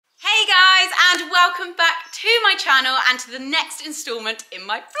welcome back to my channel and to the next installment in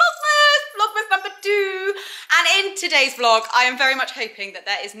my Vlogmas number 2. And in today's vlog, I am very much hoping that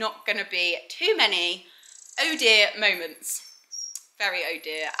there is not going to be too many oh dear moments. Very oh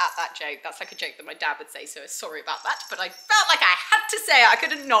dear at that joke. That's like a joke that my dad would say, so sorry about that, but I felt like I had to say it, I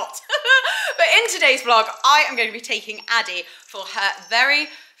couldn't not. But in today's vlog, I am going to be taking Addie for her very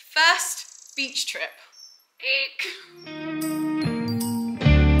first beach trip.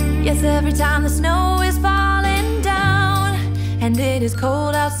 Yes, every time the snow is falling down and it is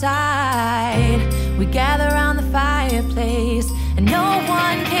cold outside, we gather around the fireplace and no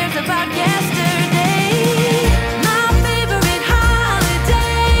one cares about yesterday. My favorite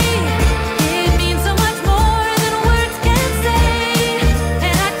holiday, it means so much more than words can say.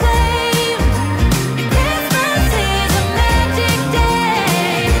 And I claim Christmas is a magic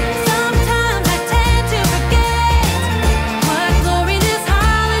day. Sometimes I tend to forget what glory this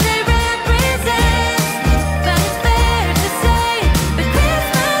holiday represents, but it's fair to say that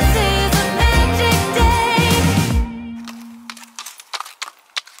Christmas is a magic day.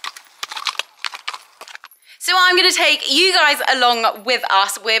 So I'm going to take you guys along with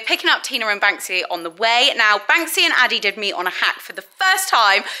us. We're picking up Tina and Banksy on the way. Now, Banksy and Addie did meet on a hack for the first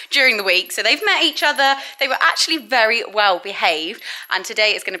time during the week. So they've met each other. They were actually very well behaved. And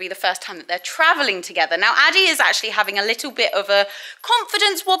today is going to be the first time that they're traveling together. Now, Addie is actually having a little bit of a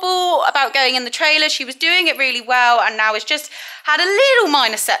confidence wobble about going in the trailer. She was doing it really well and now has just had a little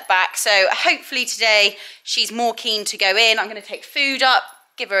minor setback. So hopefully today she's more keen to go in. I'm going to take food up,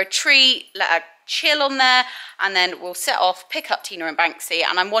 give her a treat, let her chill on there, and then we'll set off, pick up Tina and Banksy.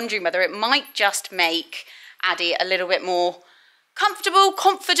 And I'm wondering whether it might just make Addie a little bit more comfortable,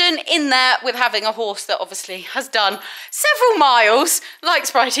 confident in there with having a horse that obviously has done several miles, like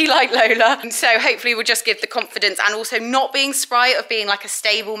Spritey, like Lola. And so hopefully we'll just give the confidence, and also not being Sprite, of being like a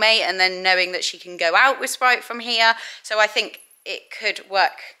stable mate and then knowing that she can go out with Sprite from here. So I think it could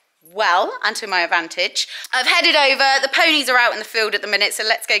work well and to my advantage. I've headed over, the ponies are out in the field at the minute, so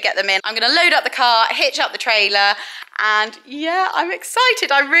let's go get them in. I'm going to load up the car, hitch up the trailer, and yeah, I'm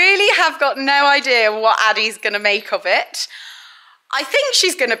excited. I really have got no idea what Addie's going to make of it. I think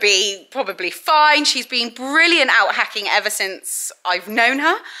she's going to be probably fine. She's been brilliant out hacking ever since I've known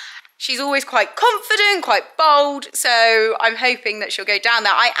her. She's always quite confident, quite bold, so I'm hoping that she'll go down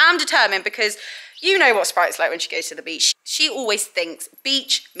there. I am determined, because you know what Sprite's like when she goes to the beach. She always thinks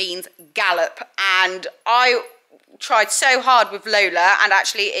beach means gallop, and I tried so hard with Lola, and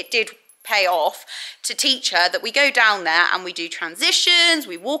actually it did pay off, to teach her that we go down there and we do transitions,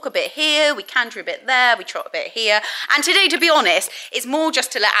 we walk a bit here, we canter a bit there, we trot a bit here. And today, to be honest, it's more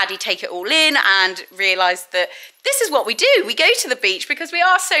just to let Addie take it all in and realise that this is what we do. We go to the beach because we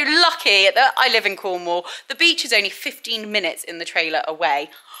are so lucky that I live in Cornwall. The beach is only 15 minutes in the trailer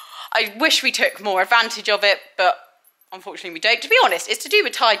away. I wish we took more advantage of it, but unfortunately we don't. To be honest, it's to do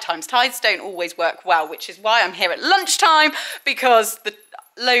with tide times. Tides don't always work well, which is why I'm here at lunchtime, because the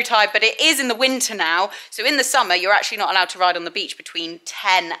low tide, but it is in the winter now. So in the summer, you're actually not allowed to ride on the beach between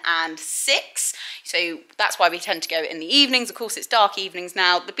 10 and 6. So that's why we tend to go in the evenings. Of course, it's dark evenings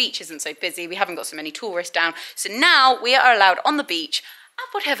now. The beach isn't so busy. We haven't got so many tourists down. So now we are allowed on the beach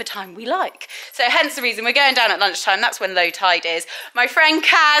at whatever time we like. So hence the reason we're going down at lunchtime. That's when low tide is. My friend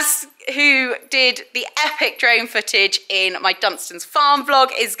Kaz, who did the epic drone footage in my Dunstan's farm vlog,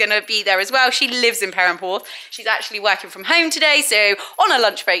 is going to be there as well. She lives in Perranporth. She's actually working from home today, so on a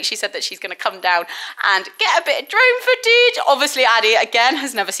lunch break she said that she's going to come down and get a bit of drone footage. Obviously Addie, again,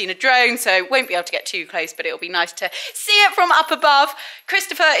 has never seen a drone, so won't be able to get too close, but it'll be nice to see it from up above.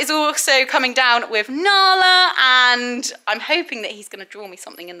 Christopher is also coming down with Nala, and I'm hoping that he's going to draw me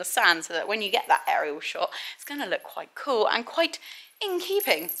something in the sand so that when you get that aerial shot, it's going to look quite cool and quite in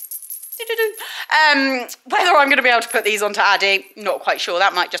keeping. Whether I'm going to be able to put these onto Addie, not quite sure.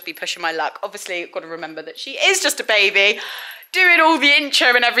 That might just be pushing my luck. Obviously, I've got to remember that she is just a baby, doing all the intro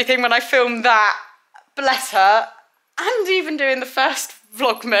and everything when I filmed that. Bless her. And even doing the first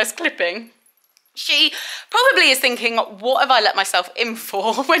Vlogmas clipping. She probably is thinking, what have I let myself in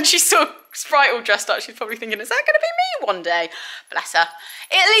for? When she saw Sprite all dressed up, she's probably thinking, is that going to be me one day? Bless her.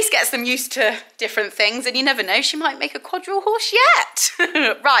 It at least gets them used to different things, and you never know, she might make a quadrille horse yet.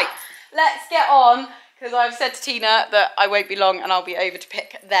 Right. Let's get on, because I've said to Tina that I won't be long and I'll be over to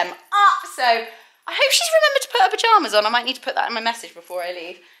pick them up. So I hope she's remembered to put her pyjamas on. I might need to put that in my message before I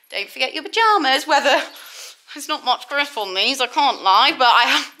leave. Don't forget your pyjamas. Whether there's not much grip on these, I can't lie, but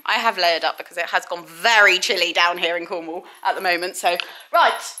I have layered up because it has gone very chilly down here in Cornwall at the moment. So,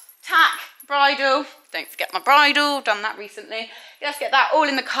 right, tack, bridle. Don't forget my bridle, done that recently. Let's get that all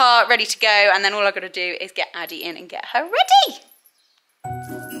in the car, ready to go, and then all I've got to do is get Addie in and get her ready.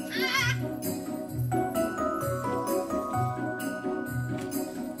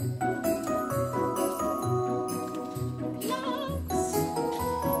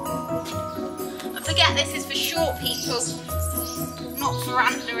 short people, not for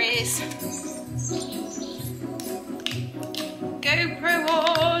antler ears. GoPro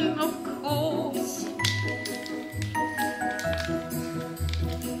on, of course.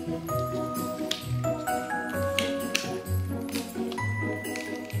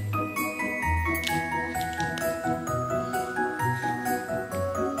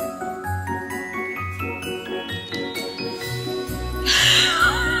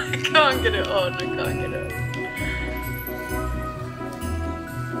 I can't get it on, I can't get it on.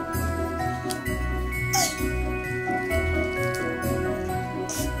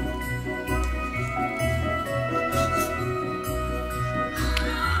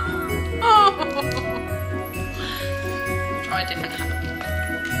 Try a different habit.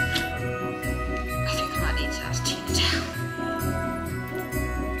 I think I might need to ask Tina down.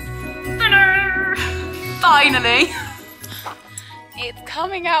 Finally! It's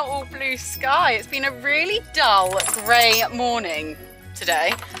coming out all blue sky. It's been a really dull grey morning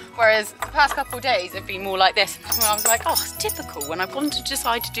today, whereas the past couple of days have been more like this. And I was like, oh, it's typical when I've gone to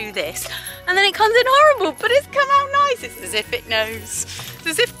decide to do this, and then it comes in horrible, but it's come out nice. It's as if it knows. It's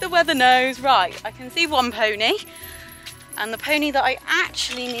as if the weather knows. Right, I can see one pony, and the pony that I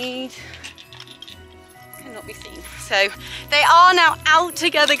actually need cannot be seen. So they are now out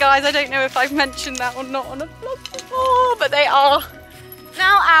together, guys. I don't know if I've mentioned that or not on a vlog before, but they are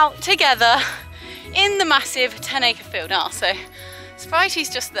now out together in the massive 10-acre field. Now, so Spritey's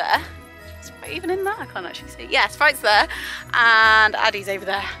just there. Is Sprite even in that? I can't actually see. Yeah, Sprite's there, and Addie's over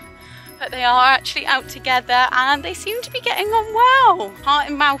there. But they are actually out together, and they seem to be getting on well. Heart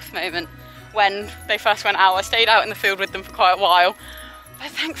in mouth moment when they first went out. I stayed out in the field with them for quite a while, but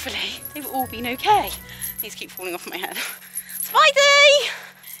thankfully they've all been okay. These keep falling off my head. Spidey!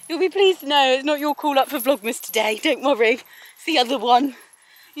 You'll be pleased to know it's not your call up for Vlogmas today, don't worry. It's the other one.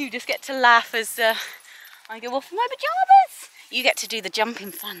 You just get to laugh as I go off in my pyjamas. You get to do the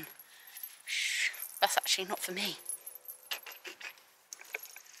jumping fun. Shh, that's actually not for me.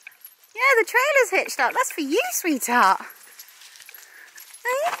 Yeah, the trailer's hitched up. That's for you, sweetheart.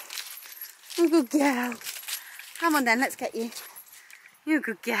 Hey? You're a good girl. Come on then, let's get you. You're a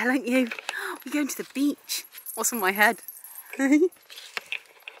good girl, aren't you? We're going to the beach. What's on my head?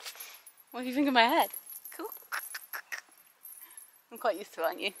 What do you think of my head? Cool. I'm quite used to it,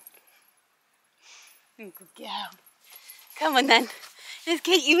 aren't you? You're a good girl. Come on then, let's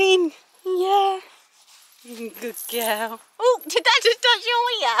get you in. Yeah. You're a good girl. Oh, did that just touch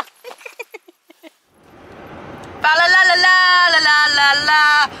your ear? Ba la la la la la la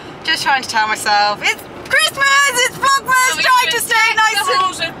la. Just trying to tell myself it's Christmas, it's Vlogmas, trying to stay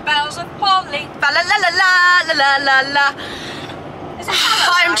nice and bells of Polly. Ba la la la la la la la.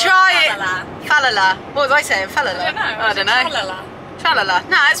 I'm trying. Falala. What was I saying? Falala. I don't know. I don't know. Falala.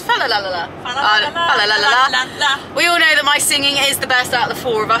 No, it's falala. We all know that my singing is the best out of the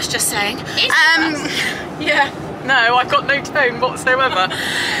four of us. Just saying. Yeah. No, I've got no tone whatsoever.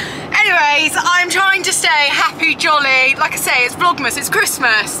 Anyways, I'm trying to stay happy, jolly. Like I say, it's Vlogmas, it's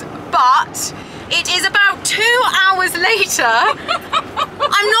Christmas, but it is about 2 hours later.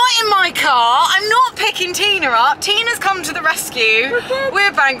 I'm not in my car. I'm not picking Tina up. Tina's come to the rescue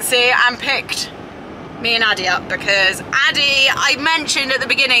with Banksy and picked me and Addie up because Addie, I mentioned at the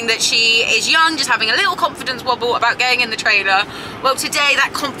beginning that she is young, just having a little confidence wobble about getting in the trailer. Well, today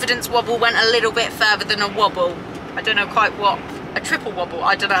that confidence wobble went a little bit further than a wobble. I don't know quite what. A triple wobble,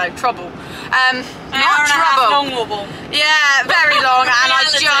 I don't know, trouble. Not trouble. Long wobble. Yeah, very long, and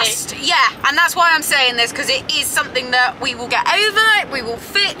and that's why I'm saying this, because it is something that we will get over, we will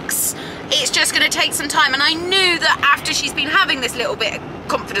fix. It's just going to take some time, and I knew that after she's been having this little bit of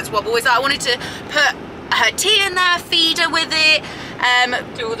confidence wobble, is that I wanted to put her tea in there, feed her with it.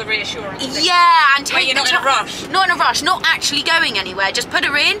 Do all the reassurance. Yeah, and take you're not in a rush. Not in a rush, not actually going anywhere. Just put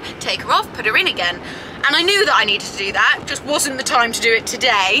her in, take her off, put her in again. And I knew that I needed to do that, just wasn't the time to do it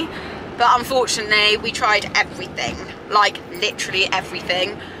today. But unfortunately, we tried everything, like literally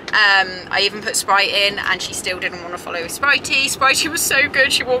everything. I even put Sprite in and she still didn't want to follow Spritey. Spritey was so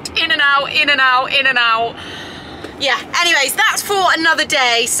good, she walked in and out, in and out, in and out. Yeah, anyways, that's for another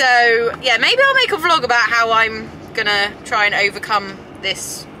day. So yeah, maybe I'll make a vlog about how I'm gonna try and overcome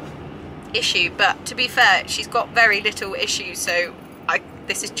this issue. But to be fair, she's got very little issues, so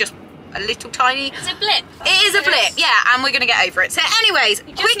this is just a little tiny. It's a blip. It is a blip, yeah, and we're gonna get over it. So anyways,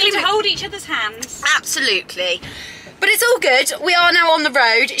 you just need to hold each other's hands. Absolutely. But it's all good. We are now on the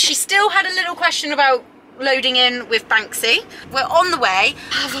road. She still had a little question about loading in with Banksy. We're on the way.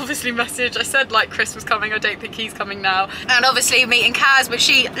 I've obviously messaged, I said like Chris was coming, I don't think he's coming now. And obviously meeting Kaz, but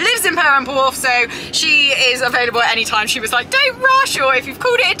she lives in Perranporth, so she is available at any time. She was like, don't rush, or if you've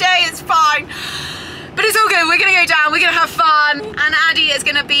called it a day, it's fine. But But it's all good. We're going to go down. We're going to have fun. And Addie is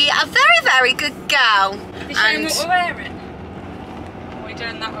going to be a very, very good girl. You showing what we're wearing? Are we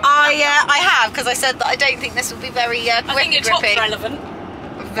doing that one? I have, because I said that I don't think this will be very I think your top's grippy. relevant.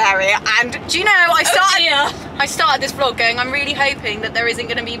 Very. And do you know, I started this vlog going, I'm really hoping that there isn't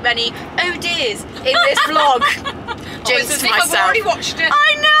going to be many oh dears in this vlog. Jinxed myself. I've already watched it.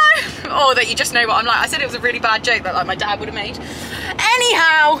 I know. Oh, that you just know what I'm like. I said it was a really bad joke that like my dad would have made.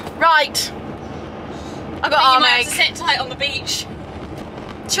 Anyhow, right. I got you arm might ache. have to sit tight on the beach.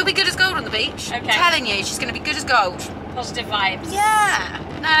 She'll be good as gold on the beach. Okay. I'm telling you, she's going to be good as gold. Positive vibes. Yeah.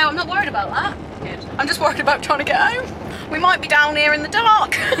 No, I'm not worried about that. Good. I'm just worried about trying to get home. We might be down here in the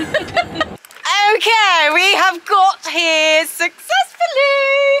dark. Okay, we have got here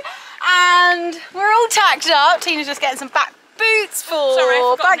successfully. And we're all tacked up. Tina's just getting some back boots for Sorry,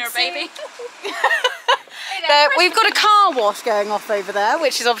 I forgot Banksy. her baby. But we've got a car wash going off over there,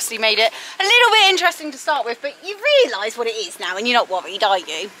 which has obviously made it a little bit interesting to start with, but you realise what it is now and you're not worried, are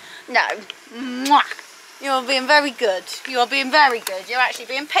you? No. Mwah. You're being very good. You're being very good. You're actually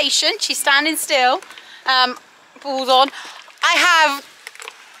being patient. She's standing still. Balls on.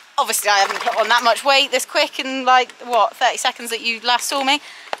 Obviously I haven't put on that much weight this quick in like, what, 30 seconds that you last saw me.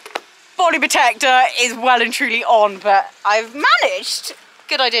 Body protector is well and truly on, but I've managed,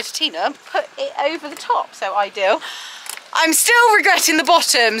 good idea to Tina, put it over the top, so ideal. I'm still regretting the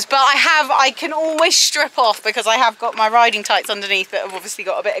bottoms, but I can always strip off because I have got my riding tights underneath that have obviously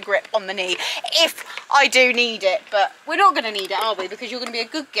got a bit of grip on the knee if I do need it, but we're not going to need it, are we? Because you're going to be a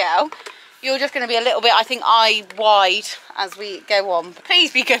good girl. You're just going to be a little bit, I think, eye wide as we go on. But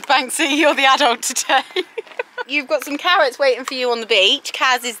please be good, Banksy. You're the adult today. You've got some carrots waiting for you on the beach.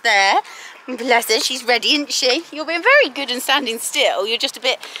 Kaz is there. Bless her, she's ready, isn't she? You're being very good and standing still. You're just a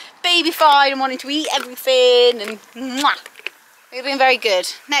bit baby-fied and wanting to eat everything. And mwah. You're being very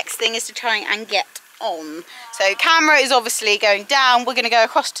good. Next thing is to try and get on. So camera is obviously going down. We're going to go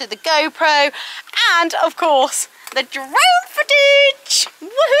across to the GoPro. And, of course, the drone footage.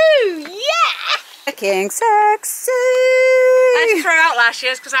 Woohoo! Yeah! Looking sexy. I had to throw out last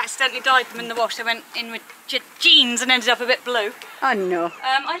year's because I accidentally dyed them in the wash. They went in with jeans and ended up a bit blue. Oh no.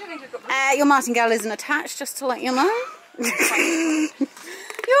 I don't think we've got blue. Your martingale isn't attached, just to let you know. You're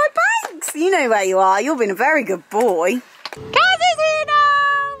a Banks. You know where you are. You've been a very good boy. Kaz is here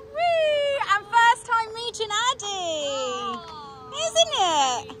now. Whee! And first time meeting Addie. Isn't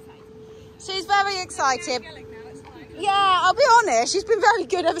it? She's very excited. Yeah, I'll be honest, she's been very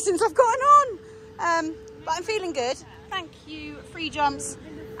good ever since I've gotten on. But I'm feeling good. Thank you, Free Jumps.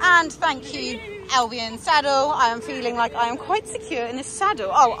 And thank you, Albion Saddle. I am feeling like I am quite secure in this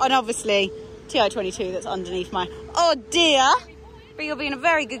saddle. Oh, and obviously, TI-22 that's underneath my... Oh dear. But you're being a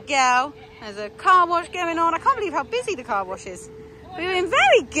very good girl. There's a car wash going on. I can't believe how busy the car wash is. But you're doing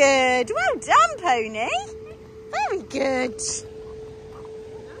very good. Well done, Pony. Very good.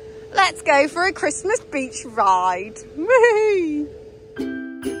 Let's go for a Christmas beach ride. Woohoo!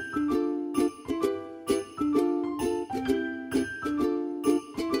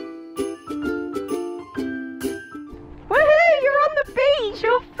 Woohoo! You're on the beach,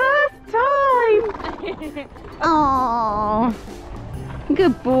 your first time. Oh,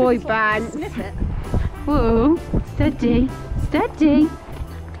 good boy, Banks. Whoa, steady, steady.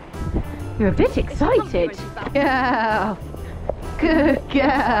 You're a bit excited. Yeah. Good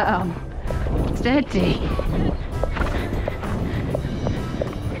girl. Steady.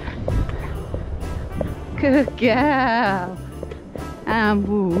 Good girl. And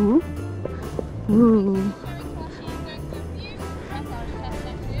woo. Woo.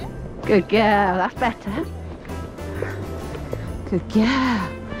 Good girl. That's better. Good girl.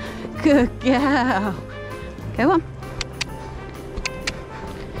 Good girl. Go on.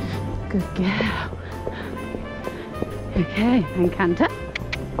 Good girl. Okay, and canter.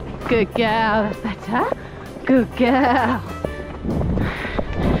 Good girl, that's better. Good girl.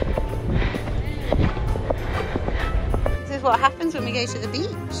 This is what happens when we go to the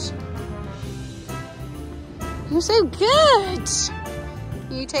beach. You're so good.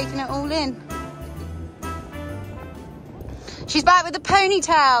 You taking it all in. She's back with the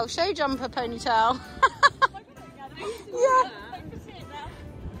ponytail. Show jumper ponytail. Yeah.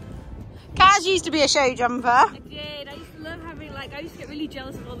 Kaz used to be a show jumper. I did. I used to love having, like, I used to get really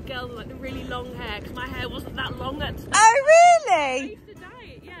jealous of all the girls with, like, the really long hair, because my hair wasn't that long at the start. Oh, I really? used to dye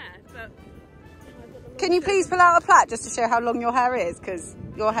it, yeah, but... Can you please pull out a plait just to show how long your hair is? Because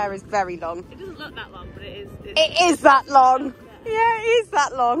your hair is very long. It doesn't look that long, but it is. It is that long. Yeah, it is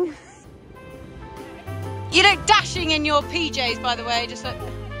that long. You look dashing in your PJs, by the way, just look.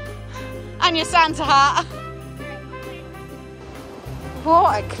 And your Santa hat.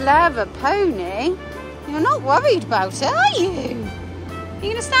 What a clever pony. You're not worried about it, are you? You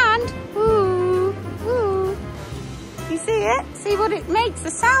gonna stand? Ooh, ooh. You see it? See what it makes the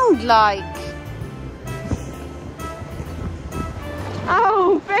sound like?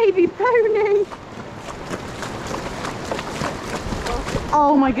 Oh, baby pony.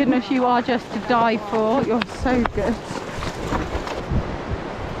 Oh my goodness, you are just to die for. You're so good.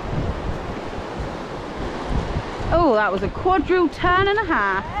 Oh, that was a quadrille turn and a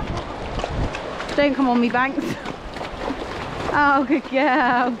half. Don't come on me, Banks. Oh, good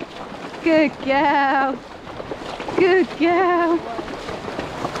girl. Good girl. Good girl.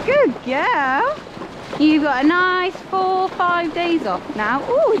 Good girl. You've got a nice 4 or 5 days off now.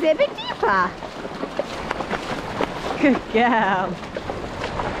 Oh, is it a bit deeper? Good girl.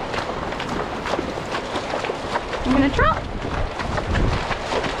 I'm going to trot.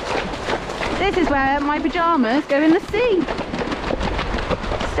 This is where my pyjamas go in the sea.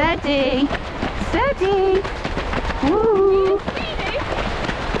 Steady. Steady. Woo.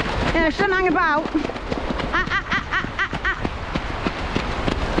 Yeah, shouldn't hang about.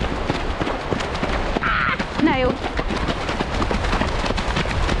 Nailed.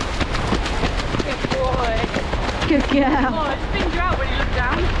 Good boy. Good girl. Oh, it spins you out when you look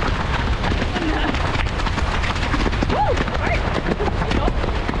down. Woo! Right.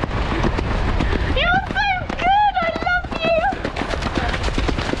 You're so good. I love you.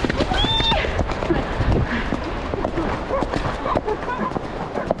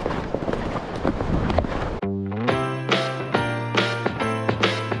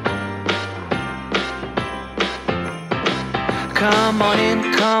 Come on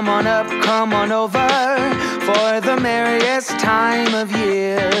in, come on up, come on over for the merriest time of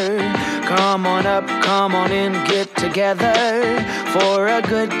year. Come on up, come on in, get together for a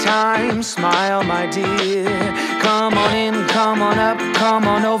good time. Smile, my dear. Come on in, come on up, come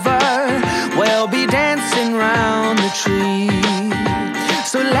on over. We'll be dancing round the tree.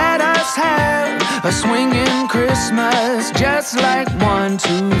 So let us have a swinging Christmas, just like 1,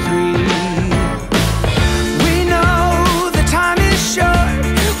 2, 3. Time is short,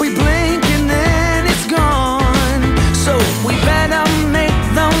 we blink and then it's gone. So we better make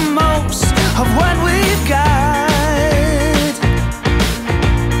the most of what we've got.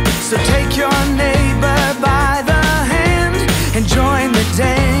 So take your neighbor by the hand and join the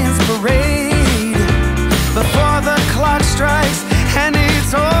dance parade before the clock strikes and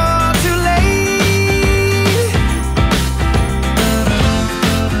it's all too late.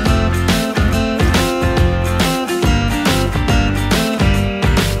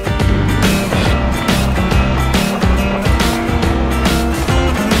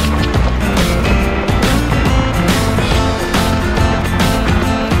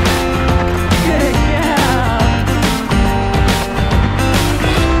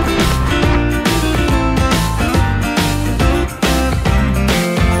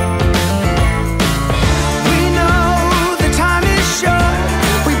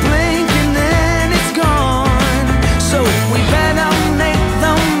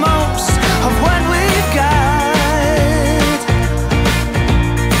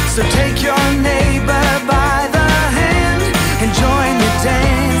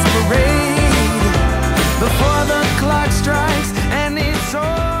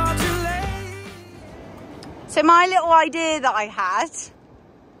 So my little idea that I had,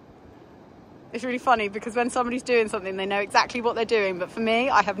 it's really funny because when somebody's doing something, they know exactly what they're doing. But for me,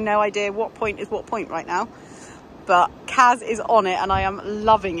 I have no idea what point is what point right now. But Kaz is on it and I am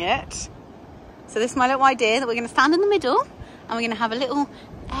loving it. So this is my little idea that we're going to stand in the middle and we're going to have a little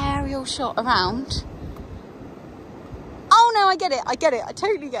aerial shot around. Oh no, I get it, I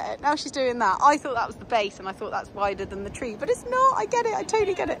totally get it. Now she's doing that. I thought that was the base and I thought that's wider than the tree, but it's not. I get it, I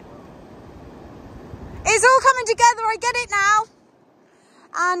totally get it. It's all coming together, I get it now.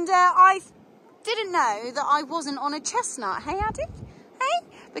 And I didn't know that I wasn't on a chestnut. Hey, Addie? Hey?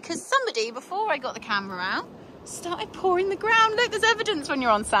 Because somebody, before I got the camera out, started pouring the ground. Look, there's evidence when you're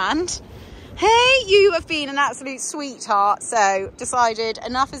on sand. Hey, you have been an absolute sweetheart. So, decided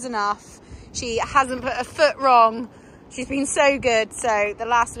enough is enough. She hasn't put a foot wrong. She's been so good. So, the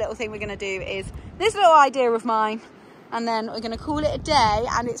last little thing we're going to do is this little idea of mine. And then we're going to call it a day.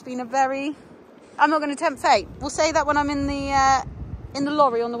 And it's been a very... I'm not going to tempt fate. We'll say that when I'm in the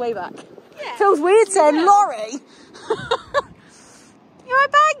lorry on the way back. Yeah. Feels weird saying lorry. You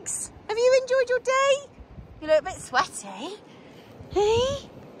alright, Banks? Have you enjoyed your day? You look a bit sweaty. Hey?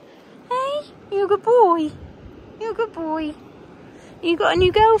 Hey? You're a good boy. You're a good boy. You got a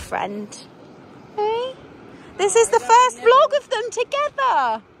new girlfriend. Hey? This is the first vlog of them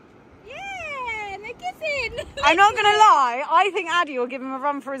together. Yeah, they're kissing. I'm not going to lie. I think Addie will give him a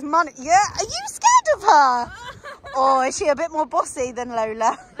run for his money. Yeah? Are you scared? scared of her? Or is she a bit more bossy than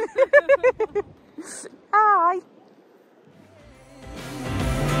Lola? Hi.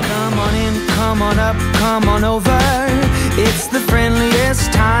 Come on in, come on up, come on over. It's the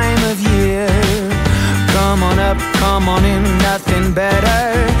friendliest time of year. Come on up, come on in, nothing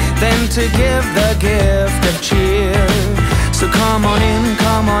better than to give the gift of cheer. So come on in,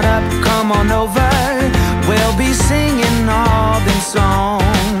 come on up, come on over. We'll be singing all them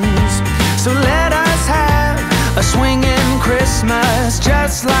songs. So let us have a swinging Christmas,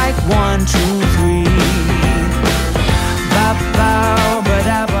 just like 1, 2, 3.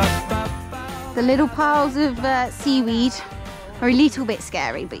 The little piles of seaweed are a little bit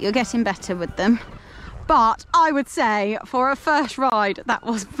scary, but you're getting better with them. But I would say for a first ride, that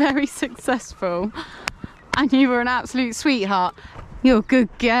was very successful. And you were an absolute sweetheart. You're a good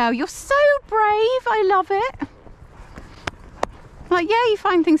girl. You're so brave. I love it. Like, yeah, you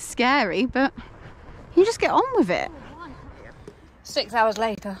find things scary, but you just get on with it. 6 hours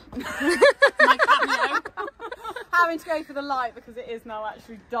later. My cameo. Having to go for the light because it is now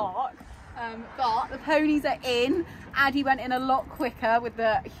actually dark. But the ponies are in. Addie went in a lot quicker with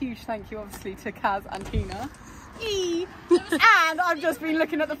the huge thank you obviously to Kaz and Tina. And I've just been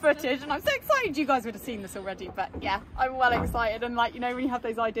looking at the footage and I'm so excited. You guys would have seen this already, but yeah, I'm well excited. And like, you know, when you have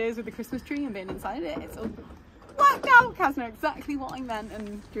those ideas with the Christmas tree and being inside it, it's all worked out. Kaz knew exactly what I meant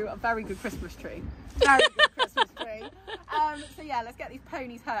and drew a very good Christmas tree. Very good Christmas tree. So yeah, let's get these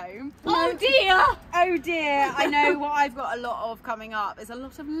ponies home. Oh dear! Oh dear, I know what I've got a lot of coming up is a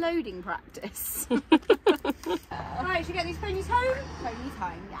lot of loading practice. Right, should we get these ponies home? Ponies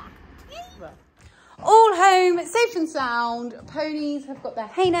home, yeah. All home, safe and sound. Ponies have got their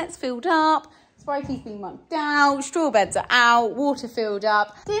hay nets filled up. Sprightly's been mucked out. Straw beds are out. Water filled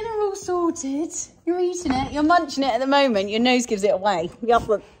up. Dinner all sorted. You're eating it. You're munching it at the moment. Your nose gives it away. You have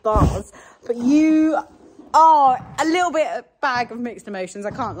the bars. But you are a little bit a bag of mixed emotions.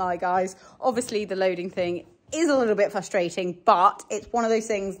 I can't lie, guys. Obviously, the loading thing is a little bit frustrating, but it's one of those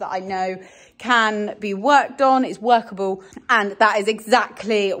things that I know can be worked on. It's workable, and that is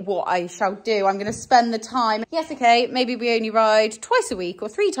exactly what I shall do. I'm going to spend the time. Yes, okay, maybe we only ride twice a week or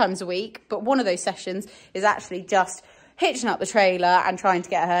 3 times a week, but one of those sessions is actually just hitching up the trailer and trying to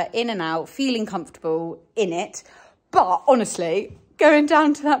get her in and out, feeling comfortable in it. But honestly, going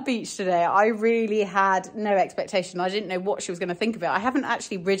down to that beach today, I really had no expectation. I didn't know what she was going to think of it. I haven't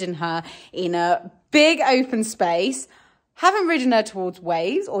actually ridden her in a big open space. Haven't ridden her towards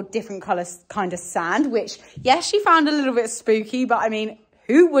waves or different colours kind of sand, which, yes, she found a little bit spooky, but I mean,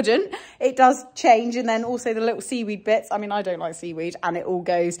 who wouldn't? It does change. And then also the little seaweed bits. I mean, I don't like seaweed, and it all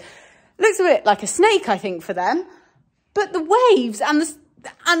goes, looks a bit like a snake, I think, for them. But the waves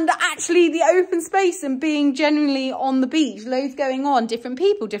and actually the open space and being genuinely on the beach, loads going on, different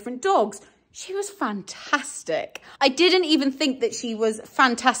people, different dogs. She was fantastic. I didn't even think that she was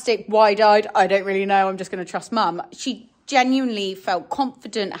fantastic wide-eyed. I don't really know. I'm just going to trust Mum. She genuinely felt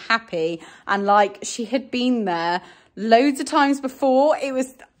confident, happy, and like she had been there loads of times before. It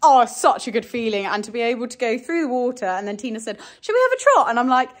was, oh, such a good feeling. And to be able to go through the water, and then Tina said, should we have a trot? And I'm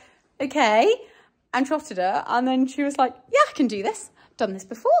like, okay. And trotted her. And then she was like, yeah, I can do this. Done this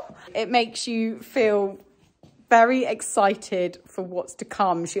before. It makes you feel very excited for what's to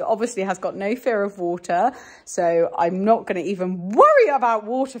come. She obviously has got no fear of water, so I'm not going to even worry about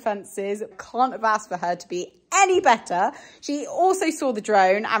water fences. Can't have asked for her to be any better. She also saw the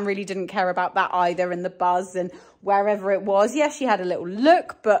drone and really didn't care about that either, and the buzz and wherever it was. Yes, she had a little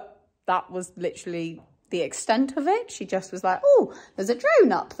look, but that was literally the extent of it. She just was like, oh, there's a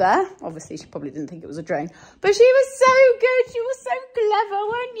drone up there. Obviously, she probably didn't think it was a drone, but she was so good. She was so clever,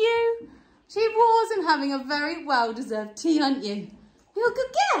 weren't you? She was, and having a very well-deserved tea, aren't you? You're a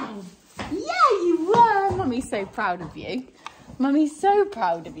good girl. Yeah, you were. Mummy's so proud of you. Mummy's so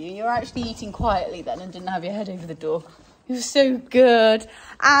proud of you. You're actually eating quietly then and didn't have your head over the door. You were so good.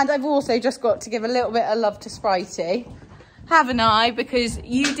 And I've also just got to give a little bit of love to Spritey, haven't I? Because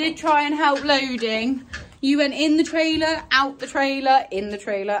you did try and help loading. You went in the trailer, out the trailer, in the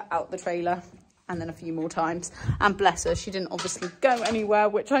trailer, out the trailer, and then a few more times. And bless her, she didn't obviously go anywhere,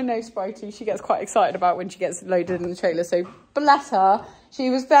 which I know Spritey, she gets quite excited about when she gets loaded in the trailer. So bless her, she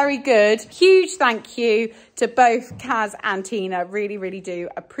was very good. Huge thank you to both Kaz and Tina. Really, really do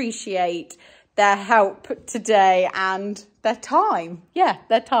appreciate their help today and their time. Yeah,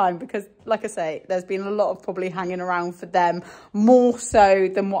 their time, because like I say, there's been a lot of probably hanging around for them, more so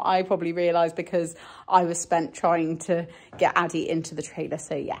than what I probably realised, because I was spent trying to get Addie into the trailer.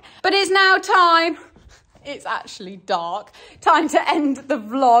 So yeah, but it's now time It's actually dark. Time to end the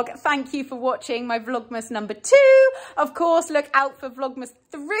vlog. Thank you for watching my Vlogmas number 2. Of course, look out for Vlogmas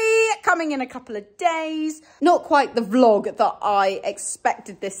 3 coming in a couple of days. Not quite the vlog that I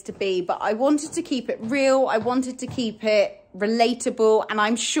expected this to be, but I wanted to keep it real. I wanted to keep it relatable, and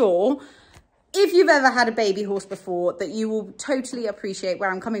I'm sure if you've ever had a baby horse before that you will totally appreciate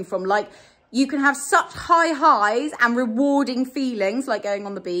where I'm coming from. Like, you can have such high highs and rewarding feelings like going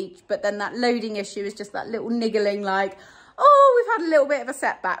on the beach, but then that loading issue is just that little niggling like, oh, we've had a little bit of a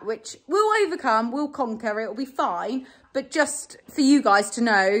setback, which we'll overcome, we'll conquer, it'll be fine. But just for you guys to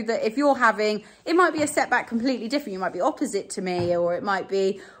know that if you're having, it might be a setback completely different. You might be opposite to me, or it might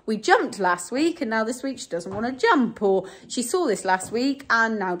be, we jumped last week and now this week she doesn't want to jump, or she saw this last week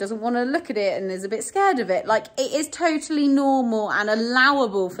and now doesn't want to look at it and is a bit scared of it. Like, it is totally normal and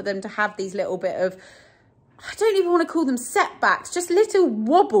allowable for them to have these little bit of, I don't even want to call them setbacks, just little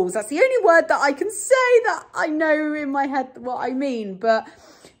wobbles. That's the only word that I can say that I know in my head what I mean, but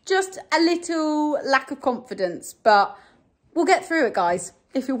just a little lack of confidence. But we'll get through it, guys.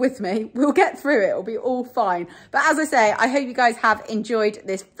 If you're with me, we'll get through it. It'll be all fine. But as I say, I hope you guys have enjoyed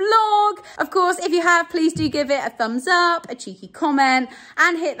this vlog. Of course, if you have, please do give it a thumbs up, a cheeky comment,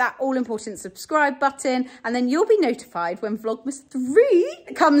 and hit that all-important subscribe button. And then you'll be notified when Vlogmas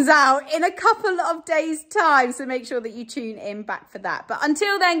 3 comes out in a couple of days' time. So make sure that you tune in back for that. But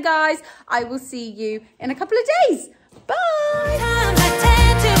until then, guys, I will see you in a couple of days. Bye!